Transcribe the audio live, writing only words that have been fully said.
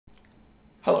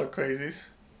Hello, crazies.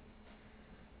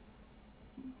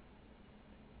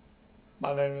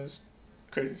 My name is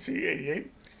CrazyC88,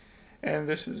 and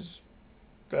this is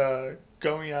the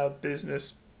Going Out of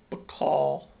Business book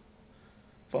call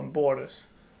from Borders.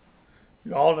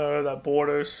 You all know that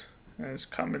Borders and his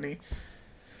company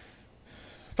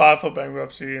filed for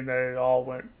bankruptcy, and they all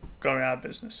went going out of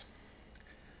business.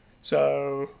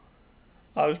 So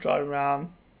I was driving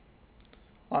around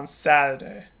on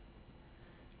Saturday,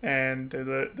 and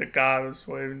the guy was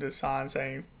waving the sign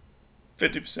saying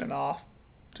 50% off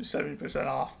to 70%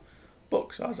 off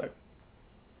books. So I was like,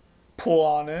 pull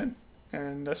on in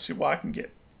and let's see what I can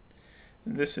get.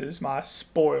 And this is my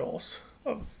spoils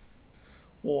of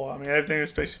war. I mean, everything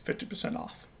is basically 50%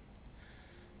 off.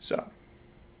 So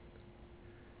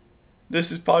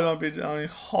this is probably going to be the only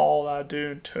haul I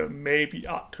do until maybe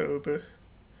October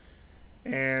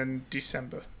and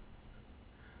December.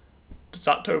 This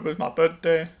October is my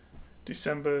birthday.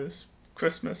 December is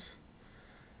Christmas.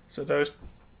 So those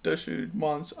 2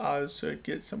 months I should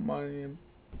get some money and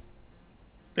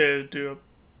be able to do a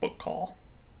book call.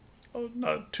 Oh,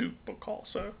 no, 2 book calls.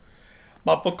 So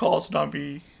my book calls are going to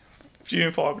be few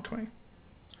and far between.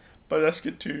 But let's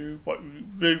get to what we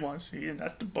really want to see, and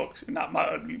that's the books, and not my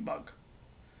ugly mug.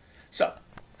 So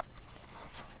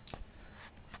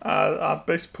I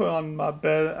basically put on my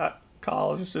bed at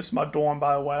college. It's just my dorm,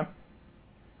 by the way.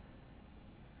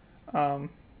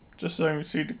 Just so you can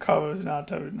see the covers and I'll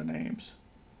tell you the names.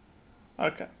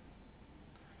 Okay.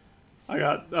 I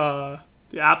got the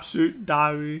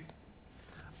absolutely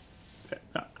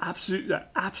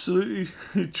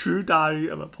true diary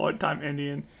of a part-time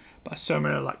Indian by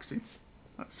Sherman Alexie.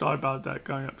 Sorry about that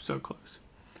going up so close.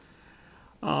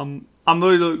 I'm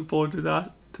really looking forward to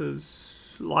that, because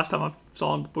last time I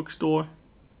saw it in the bookstore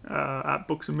at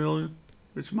Books a Million,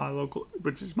 which is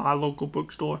my local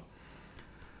bookstore.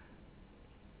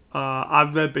 I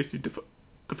read basically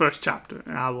the first chapter,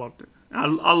 and I loved it. I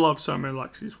love Sherman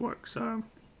Alexie's work, so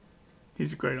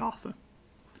he's a great author.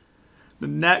 The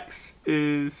next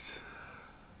is,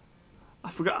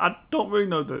 I don't really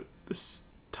know the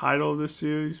title of this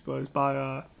series, but it's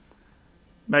by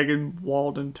Megan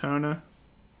Walden Turner.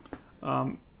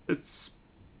 It's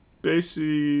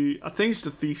basically, I think it's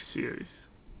the Thief series.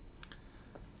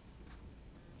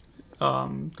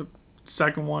 The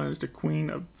second one is the Queen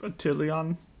of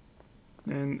Attolia,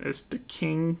 and it's the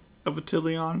King of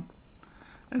Attolia.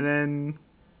 And then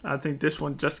I think this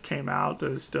one just came out.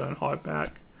 It's still in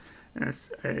hardback, and it's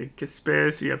a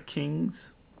Conspiracy of Kings.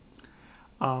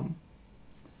 I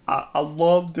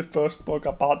love the first book.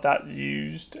 I bought that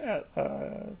used at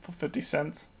for 50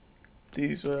 cents.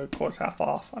 These were, of course, half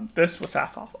off. This was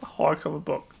half off. A hardcover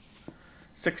book,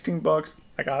 $16.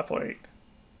 I got it for $8.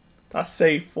 I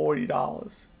saved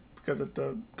 $40 because of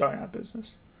the going out of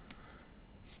business.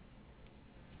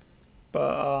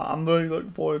 But I'm really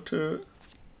looking forward to it.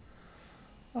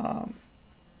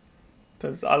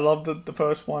 Because I loved the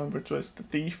first one, which was The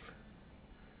Thief.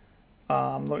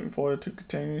 I'm looking forward to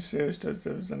continuing the series, because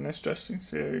it was an interesting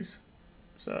series.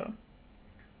 So,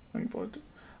 looking forward to it.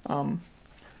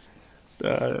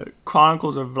 The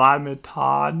Chronicles of Vladimir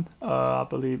Todd, I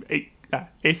believe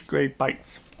 8th grade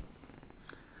bites.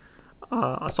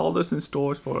 I saw this in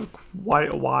stores for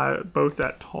quite a while, both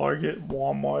at Target,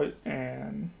 Walmart,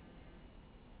 and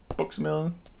Books a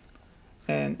Million.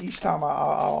 And each time I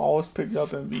always pick it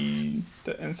up and read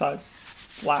the inside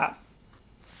flap.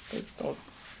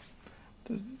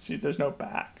 See, there's no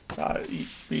back. So I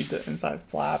read the inside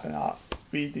flap, and I'll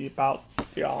read about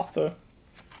the author.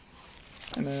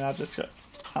 And then I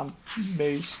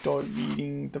may start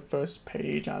reading the first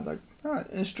page, and I was like, alright,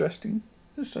 interesting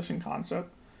concept.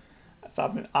 So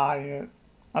I've been eyeing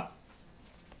it.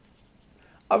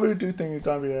 I really do think it's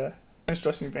going to be an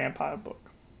interesting vampire book.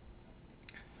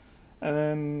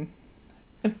 And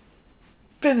then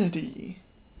Infinity,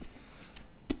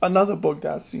 another book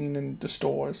that I've seen in the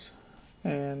stores,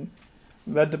 and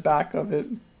read the back of it,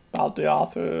 about the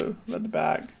author, read the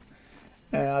back,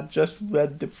 and I just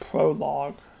read the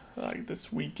prologue like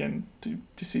this weekend to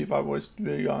see if I was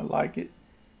really gonna like it,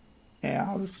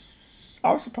 and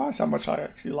I was surprised how much I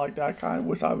actually liked it. I kind of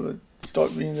wish I would start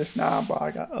reading this now, but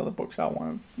I got other books I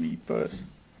want to read first,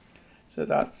 so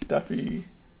that's definitely,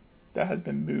 that has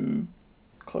been moved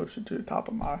closer to the top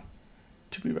of my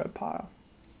to-be-read pile.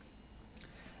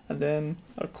 And then,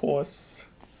 of course,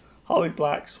 Holly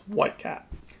Black's White Cat.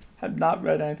 Have not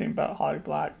read anything about Holly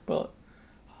Black, but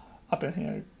I've been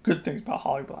hearing good things about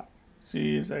Holly Black.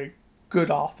 She is a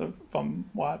good author from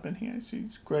what I've been hearing.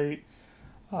 She's great.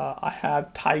 I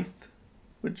have Tithe,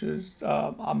 which is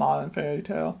a modern fairy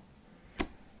tale.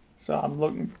 So I'm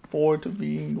looking forward to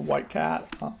reading The White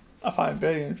Cat. I find it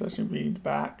very interesting reading the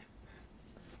back.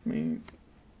 I mean,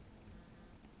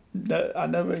 I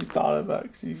never really thought of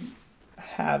actually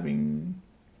having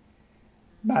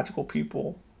magical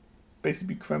people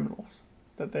basically be criminals.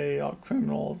 That they are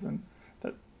criminals and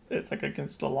that it's like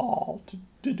against the law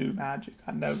to do magic.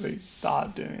 I never really thought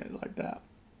of doing it like that.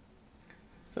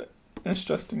 It's an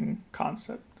interesting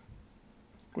concept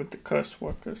with the curse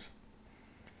workers.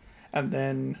 And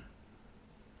then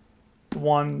the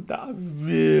one that I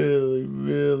really,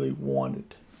 really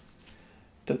wanted,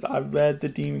 because I read The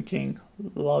Demon King,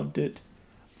 loved it,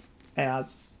 and I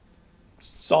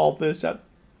saw this at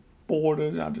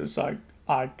Borders, and I'm just like,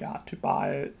 I got to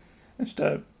buy it.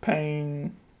 Instead of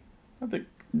paying, I think,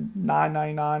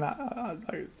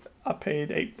 $9.99, I paid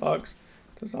 $8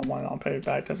 because I wanted on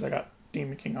paperback, because I got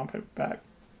Demon King on paperback.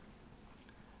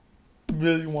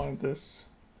 Really wanted this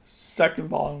second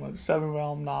volume of the Seven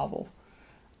Realm novel.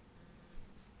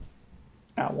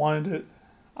 And I wanted it.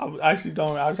 I was actually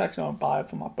going to buy it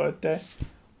for my birthday,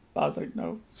 but I was like,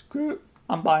 no, screw it.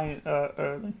 I'm buying it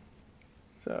early.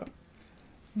 So,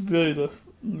 really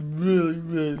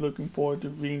looking forward to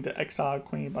reading The Exiled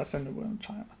Queen by Cinda and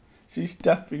Chima. She's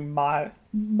definitely my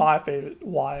favorite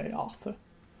YA author.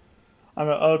 I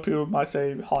know other people might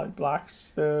say Holly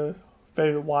Black's their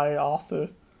favorite YA author.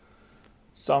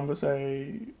 Some would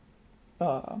say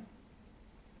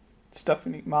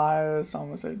Stephanie Meyer.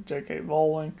 Some would say J.K.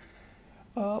 Rowling.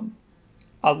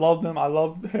 I love them. I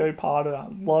love Harry Potter. I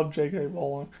love J.K.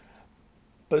 Rowling.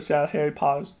 But see, Harry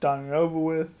Potter's done and over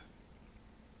with.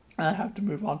 And I have to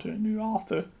move on to a new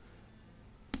author.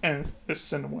 And it's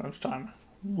Cinda time.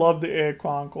 Love the Air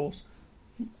Chronicles.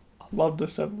 I love the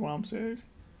Seven Realm series.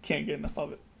 Can't get enough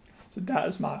of it. So that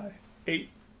is my eight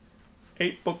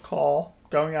book haul.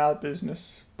 Going out of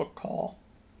business book haul.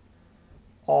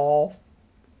 All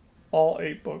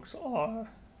 8 books are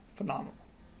phenomenal.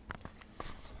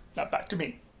 Now back to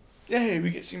me. Yay,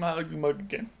 we get to see my ugly mug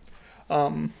again.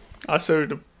 I started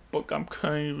the book I'm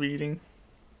currently reading.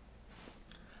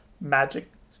 Magic.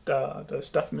 The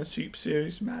Stuff and Sheep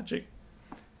series, Magic.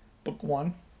 Book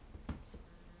 1.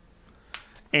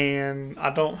 And I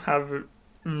don't have it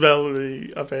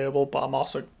readily available, but I'm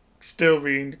also still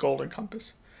reading The Golden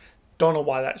Compass. Don't know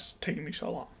why that's taking me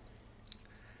so long.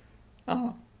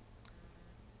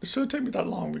 It shouldn't take me that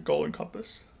long with Golden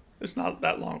Compass. It's not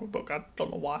that long of a book. I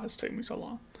don't know why it's taking me so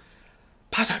long.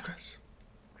 But I digress.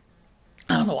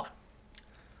 I don't know why.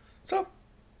 So,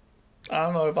 I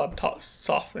don't know if I'll talk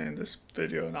softly in this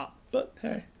video or not. But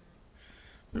hey,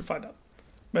 we'll find out.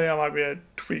 Maybe I might be able to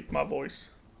tweak my voice.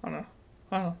 I don't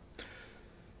know.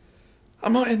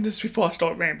 I'm going to end this before I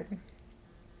start rambling.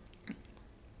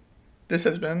 This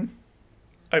has been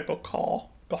a book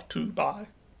haul brought to you by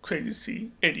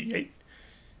Crazy88.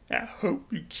 And I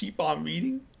hope you keep on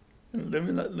reading and live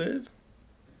and let live.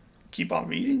 Keep on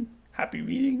reading. Happy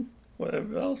reading.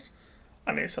 Whatever else.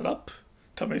 I need to shut up.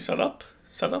 Tell me to shut up.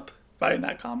 Shut up. Write in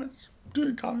that comments. Do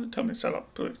a comment. Tell me to shut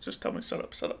up. Please just tell me to shut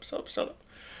up. Shut up. Shut up. Shut up.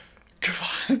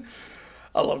 Goodbye.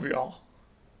 I love you all.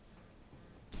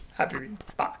 Happy reading.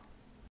 Bye.